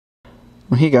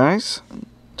Well, hey guys,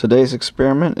 today's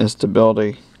experiment is to build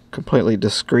a completely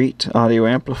discrete audio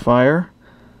amplifier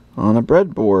on a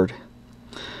breadboard.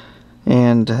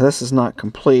 And this is not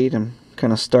complete. I'm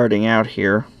kind of starting out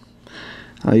here.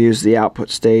 I'll use the output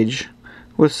stage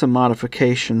with some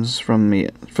modifications from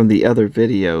the other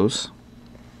videos.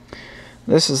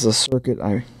 This is the circuit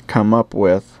I come up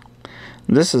with.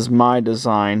 This is my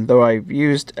design, though I've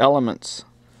used elements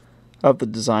of the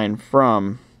design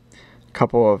from a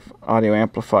couple of audio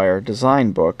amplifier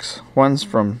design books. One's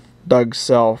from Doug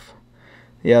Self,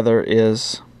 the other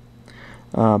is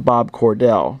Bob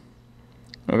Cordell.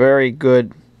 Very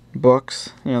good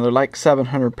books. You know, they're like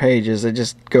 700 pages. They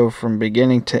just go from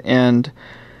beginning to end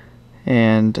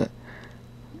and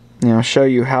show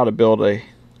you how to build a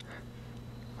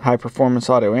high performance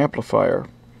audio amplifier.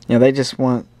 They just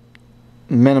want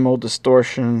minimal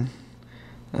distortion,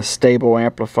 a stable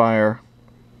amplifier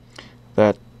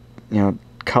that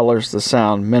colors the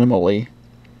sound minimally.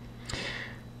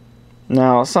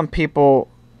 Now, some people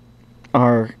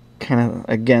are kind of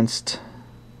against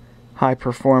high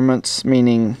performance,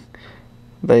 meaning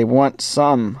they want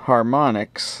some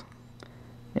harmonics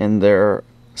in their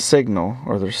signal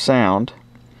or their sound.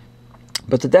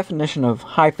 But the definition of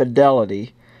high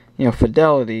fidelity,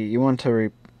 fidelity, you want to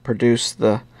reproduce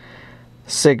the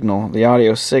signal, the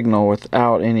audio signal,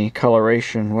 without any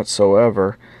coloration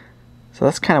whatsoever. So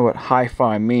that's kind of what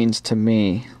hi-fi means to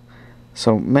me.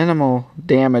 So minimal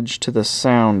damage to the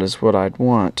sound is what I'd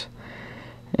want.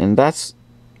 And that's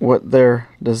what their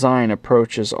design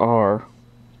approaches are.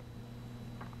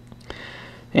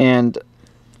 And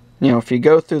if you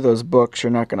go through those books, you're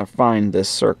not going to find this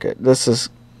circuit. This is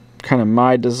kind of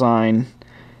my design,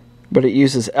 but it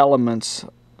uses elements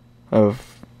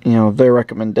of their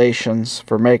recommendations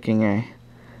for making a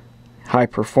high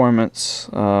performance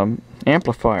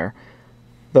amplifier,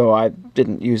 though I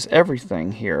didn't use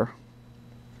everything here.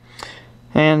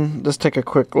 And let's take a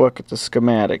quick look at the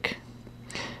schematic.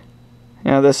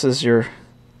 This is your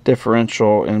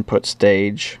differential input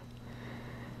stage,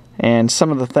 and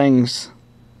some of the things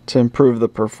to improve the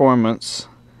performance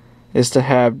is to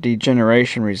have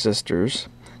degeneration resistors.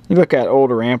 You look at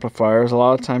older amplifiers, a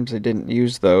lot of times they didn't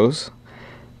use those,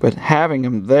 but having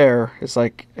them there is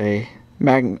like a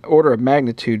order of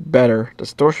magnitude better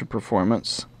distortion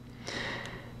performance.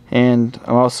 And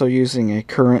I'm also using a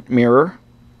current mirror.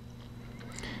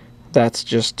 That's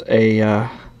just a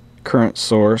current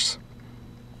source.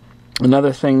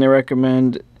 Another thing they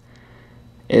recommend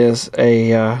is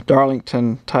a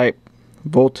Darlington type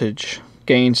voltage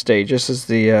gain stage. This is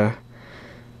the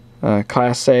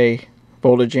Class A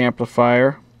voltage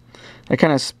amplifier. I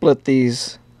kind of split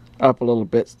these up a little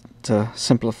bit to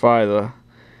simplify the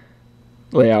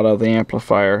layout of the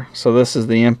amplifier. So this is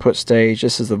the input stage,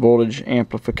 this is the voltage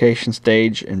amplification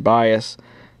stage and bias,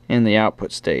 and the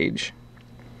output stage.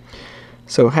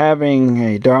 So having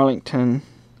a Darlington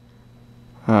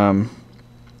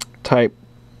type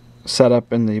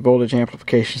setup in the voltage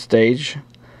amplification stage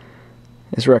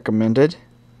is recommended.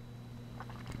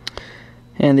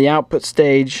 And the output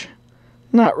stage,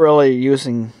 not really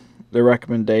using the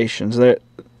recommendations.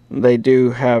 They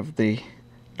do have the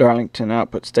Darlington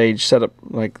output stage set up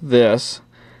like this.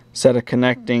 Instead of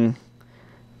connecting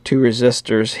two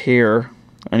resistors here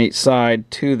on each side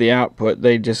to the output,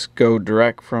 they just go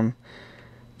direct from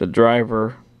the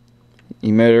driver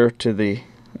emitter to the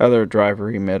other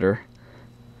driver emitter,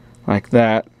 like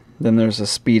that. Then there's a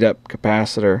speed up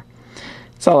capacitor.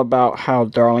 It's all about how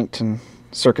Darlington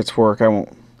circuits work. I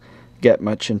won't get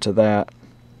much into that.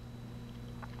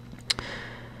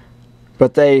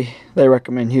 But they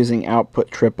recommend using output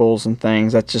triples and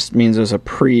things. That just means there's a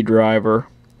pre-driver.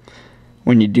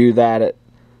 When you do that, it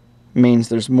means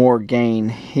there's more gain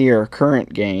here,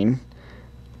 current gain.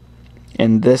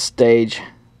 And this stage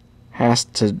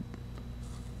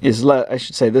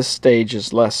this stage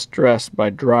is less stressed by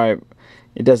drive.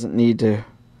 It doesn't need to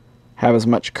have as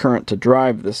much current to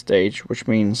drive this stage, which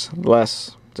means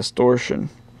less distortion.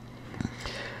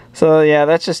 So yeah,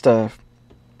 that's just a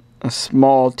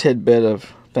small tidbit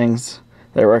of things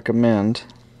they recommend.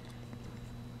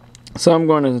 So I'm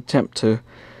going to attempt to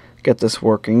get this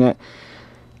working.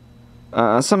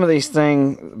 Some of these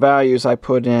values I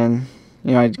put in,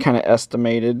 I kind of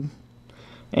estimated,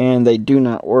 and they do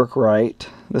not work right.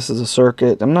 This is a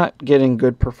circuit. I'm not getting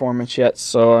good performance yet,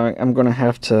 so I'm going to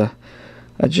have to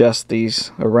adjust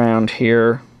these around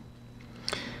here.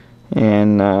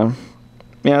 And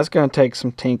it's going to take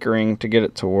some tinkering to get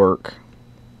it to work.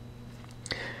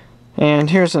 And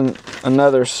here's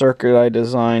another circuit I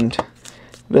designed.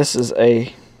 This is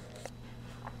a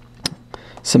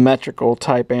symmetrical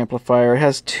type amplifier. It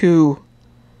has two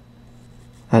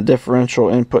differential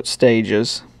input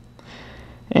stages,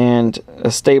 and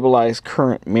a stabilized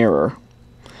current mirror.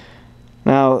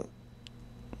 Now,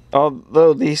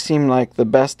 although these seem like the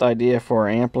best idea for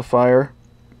an amplifier,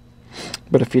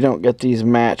 but if you don't get these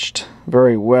matched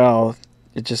very well,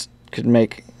 it just could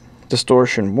make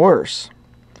distortion worse.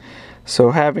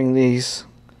 So having these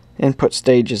input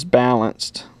stages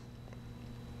balanced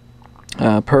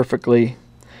perfectly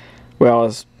well,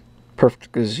 as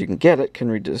perfect as you can get it, can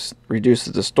reduce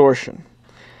the distortion.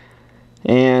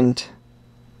 And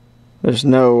there's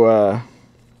no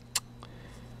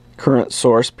current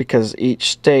source because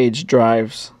each stage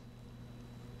drives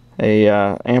a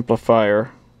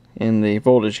amplifier in the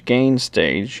voltage gain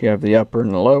stage. You have the upper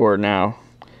and the lower now.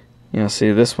 You know,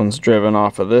 see, this one's driven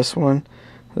off of this one,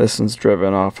 this one's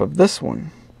driven off of this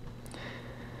one.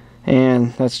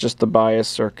 And that's just the bias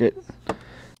circuit.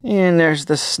 And there's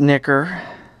the snicker.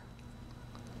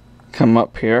 Come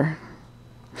up here.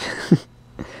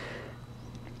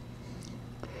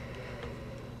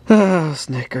 Oh,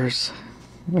 Snickers.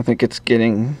 I think it's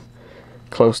getting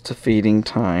close to feeding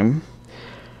time.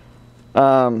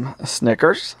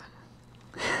 Snickers.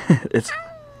 It's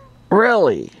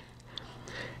really...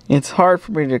 It's hard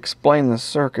for me to explain the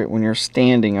circuit when you're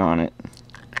standing on it.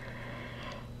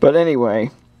 But anyway,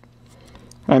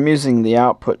 I'm using the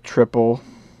output triple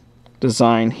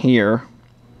design here.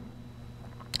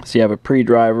 So you have a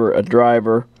pre-driver, a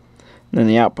driver, and then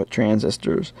the output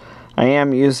transistors. I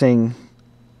am using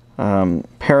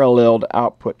paralleled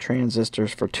output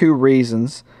transistors for two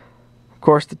reasons. Of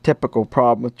course, the typical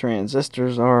problem with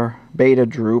transistors are beta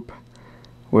droop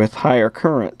with higher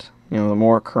current. You know, the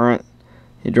more current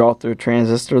you draw through a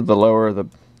transistor, the lower the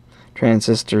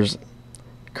transistor's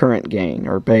current gain,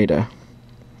 or beta.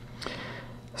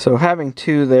 So having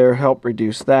two there help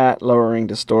reduce that, lowering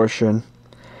distortion.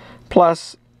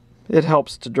 Plus, it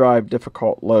helps to drive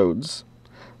difficult loads.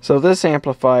 So this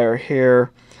amplifier here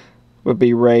would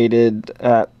be rated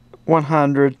at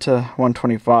 100 to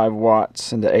 125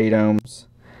 watts into 8 ohms,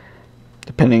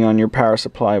 depending on your power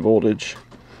supply voltage.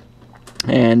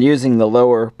 And using the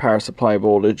lower power supply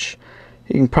voltage,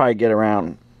 you can probably get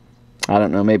around, I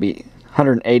don't know, maybe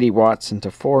 180 watts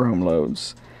into 4 ohm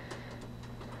loads.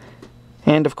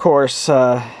 And of course,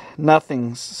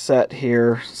 nothing's set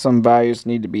here. Some values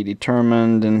need to be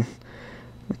determined, and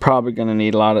we're probably going to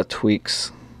need a lot of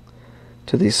tweaks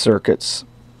to these circuits.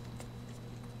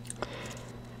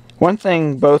 One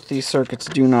thing both these circuits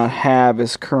do not have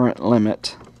is current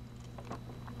limit.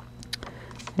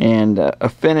 And a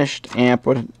finished amp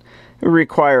would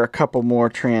require a couple more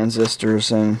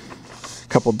transistors and a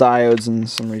couple diodes and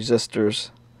some resistors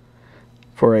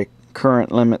for a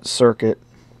current limit circuit.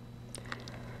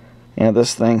 And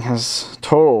this thing has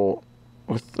total,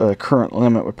 with the current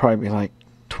limit, would probably be like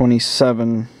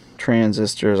 27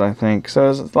 transistors, I think. So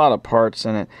there's a lot of parts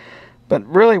in it. But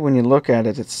really, when you look at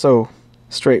it, it's so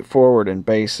straightforward and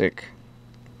basic.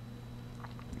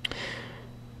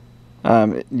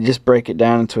 You just break it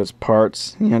down into its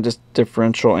parts. You know, just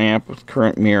differential amp with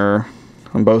current mirror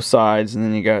on both sides, and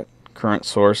then you got current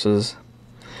sources.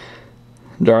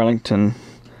 Darlington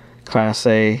Class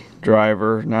A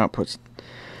driver, now it puts,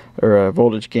 or a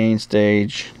voltage gain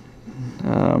stage,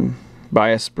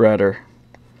 bias spreader,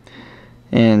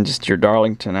 and just your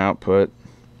Darlington output.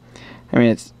 I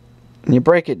mean, it's, when you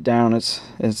break it down, it's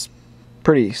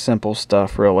pretty simple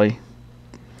stuff, really.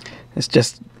 It's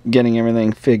just getting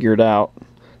everything figured out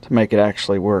to make it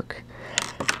actually work.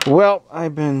 Well,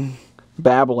 I've been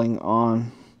babbling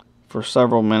on for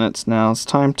several minutes now. It's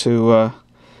time to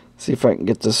see if I can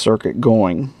get this circuit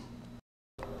going.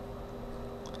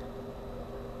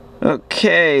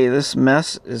 Okay, this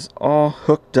mess is all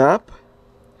hooked up.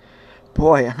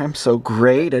 Boy, I'm so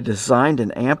great. I designed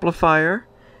an amplifier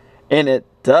and it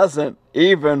doesn't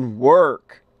even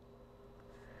work.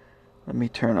 Let me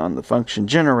turn on the function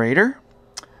generator.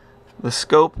 The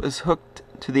scope is hooked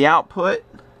to the output.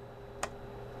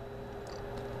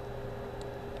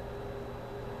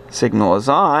 Signal is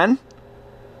on.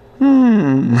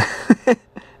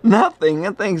 Nothing.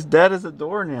 That thing's dead as a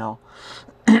doornail.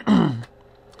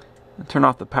 Turn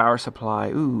off the power supply.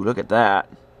 Ooh, look at that.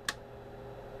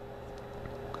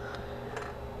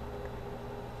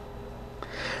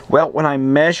 Well, when I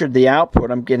measured the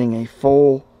output, I'm getting a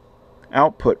full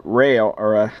output rail,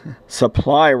 or a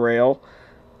supply rail,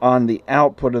 on the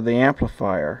output of the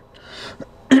amplifier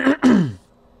in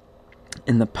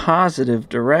the positive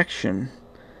direction.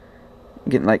 I'm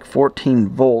getting like 14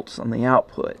 volts on the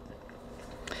output.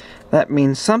 That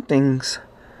means something's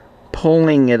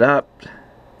pulling it up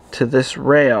to this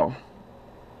rail.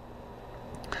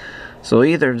 So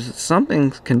either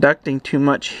something's conducting too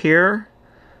much here,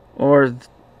 or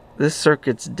this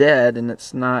circuit's dead and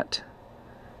it's not,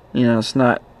 you know, it's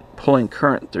not pulling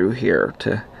current through here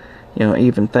to, you know,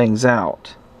 even things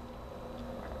out.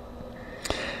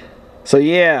 So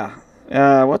yeah,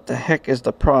 what the heck is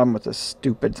the problem with this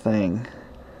stupid thing?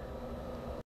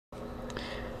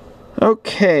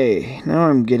 Okay, now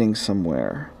I'm getting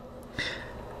somewhere.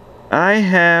 I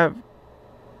have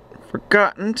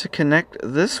forgotten to connect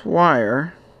this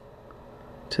wire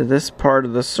to this part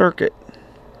of the circuit.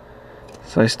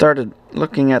 So I started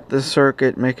looking at this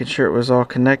circuit, making sure it was all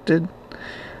connected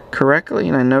correctly,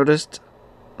 and I noticed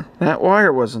that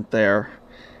wire wasn't there.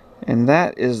 And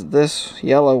that is this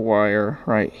yellow wire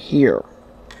right here.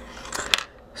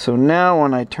 So now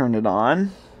when I turn it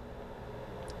on,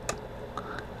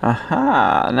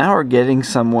 aha, now we're getting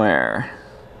somewhere.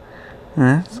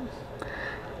 That's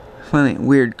funny,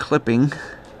 weird clipping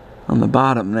on the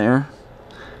bottom there.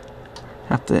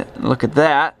 Have to look at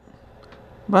that.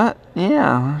 But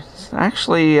yeah, it's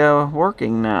actually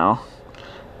working now.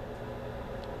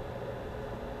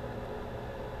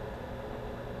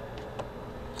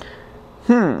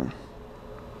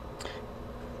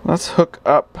 Let's hook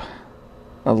up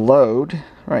a load.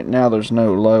 Right now there's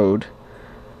no load.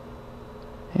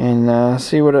 And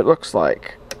see what it looks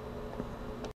like.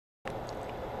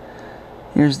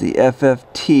 Here's the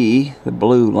FFT, the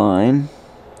blue line.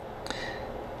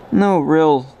 No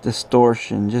real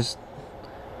distortion, just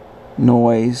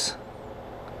noise.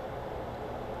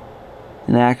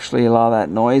 And actually a lot of that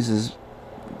noise is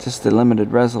just the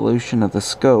limited resolution of the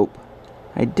scope.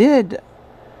 I did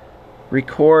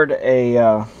record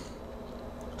a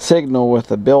signal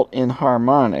with a built-in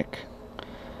harmonic,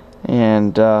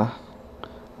 and I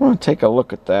want to take a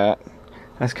look at that.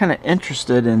 I was kind of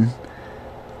interested in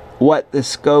what the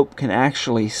scope can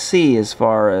actually see as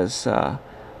far as the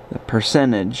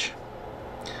percentage.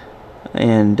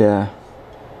 And let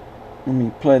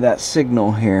me play that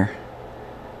signal here.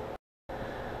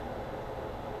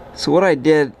 So what I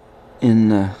did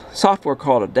in software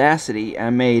called Audacity, I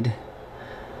made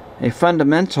a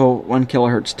fundamental 1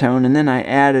 kilohertz tone, and then I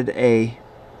added a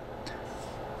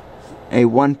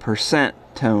 1%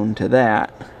 tone to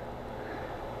that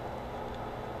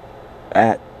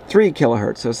at 3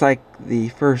 kilohertz. So it's like the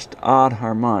first odd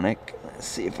harmonic. Let's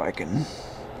see if I can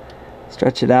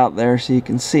stretch it out there so you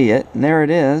can see it. And there it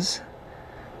is.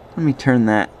 Let me turn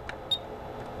that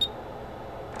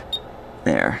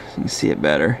there so you can see it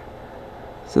better.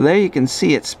 So there you can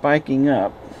see it spiking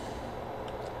up.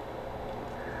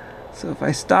 So if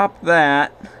I stop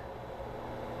that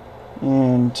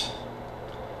and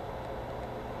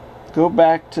go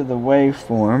back to the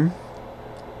waveform,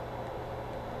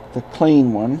 the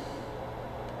clean one,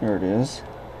 here it is.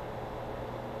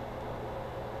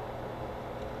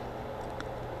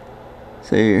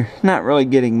 So you're not really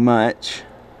getting much.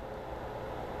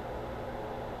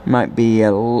 Might be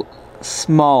a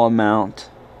small amount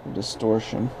of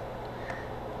distortion,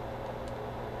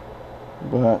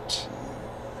 but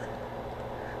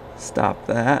stop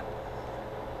that.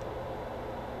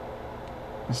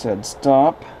 I said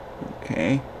stop.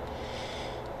 Okay.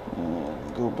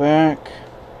 And go back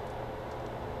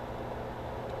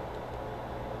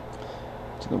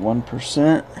to the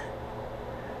 1%.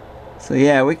 So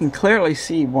yeah, we can clearly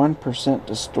see 1%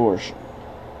 distortion.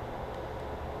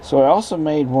 So I also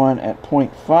made one at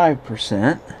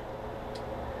 0.5%.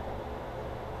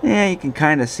 Yeah, you can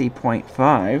kind of see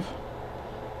 0.5.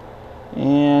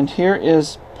 And here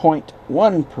is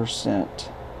 0.1%.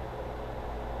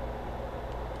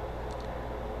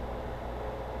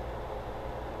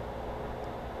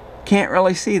 Can't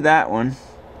really see that one.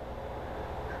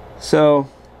 So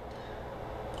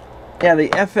yeah, the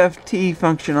FFT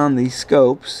function on these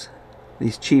scopes,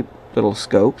 these cheap little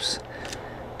scopes,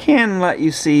 can let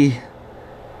you see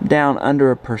down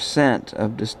under 1%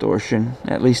 of distortion,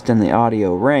 at least in the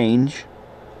audio range,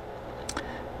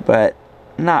 but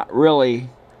not really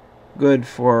good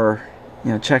for,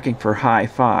 you know, checking for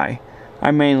hi-fi. I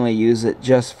mainly use it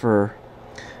just for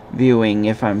viewing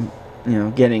if I'm, you know,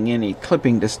 getting any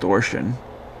clipping distortion.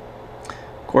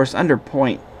 Of course, under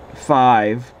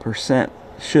 0.5%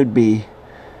 should be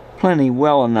plenty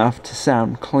well enough to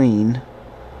sound clean,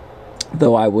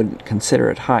 though I wouldn't consider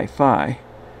it hi-fi.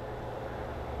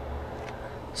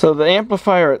 So the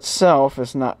amplifier itself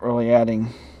is not really adding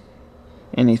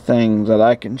anything that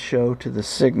I can show to the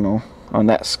signal on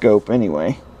that scope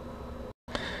anyway.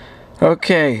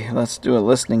 Okay, let's do a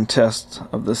listening test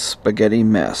of this spaghetti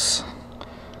mess.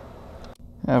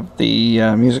 Have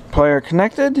the music player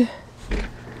connected,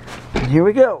 and here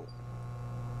we go.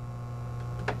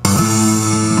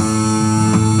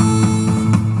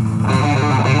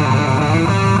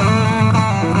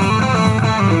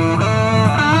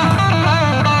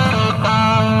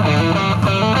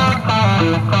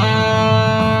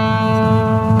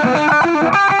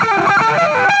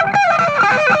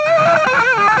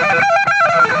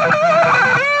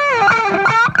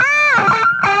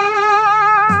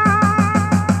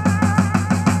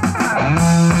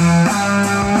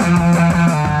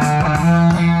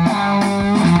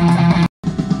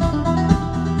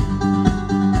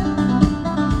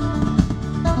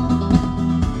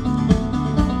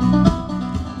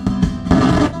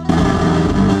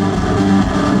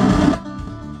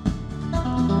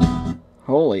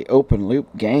 actually open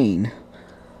loop gain.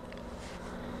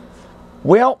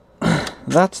 Well,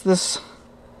 that's this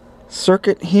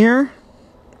circuit here.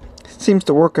 It seems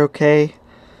to work okay.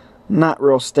 Not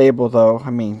real stable though. I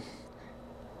mean,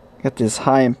 got this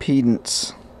high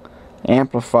impedance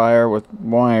amplifier with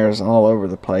wires all over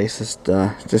the place. It's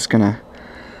just gonna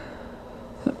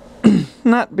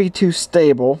not be too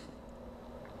stable.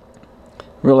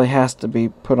 Really has to be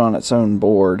put on its own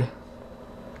board.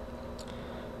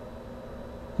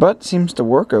 But seems to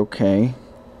work okay.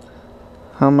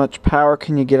 How much power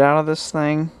can you get out of this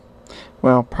thing?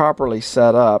 Well, properly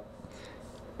set up,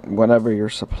 whatever your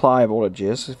supply voltage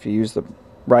is, if you use the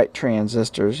right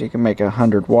transistors, you can make a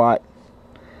 100-watt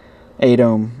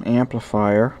 8-ohm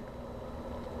amplifier.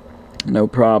 No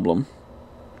problem.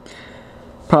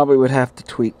 Probably would have to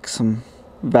tweak some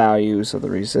values of the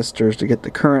resistors to get the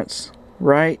currents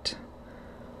right.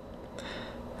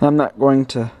 I'm not going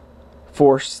to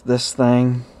force this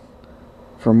thing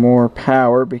for more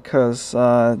power because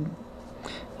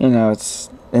you know, it's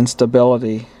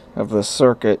instability of the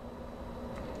circuit,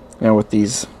 you know, with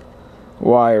these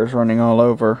wires running all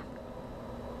over.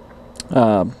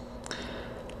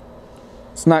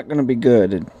 It's not going to be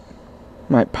good. It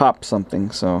might pop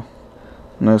something, so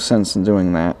no sense in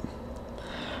doing that.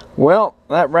 Well,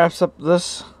 that wraps up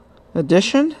this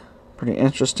edition. Pretty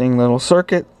interesting little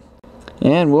circuit,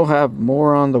 and we'll have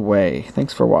more on the way.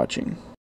 Thanks for watching.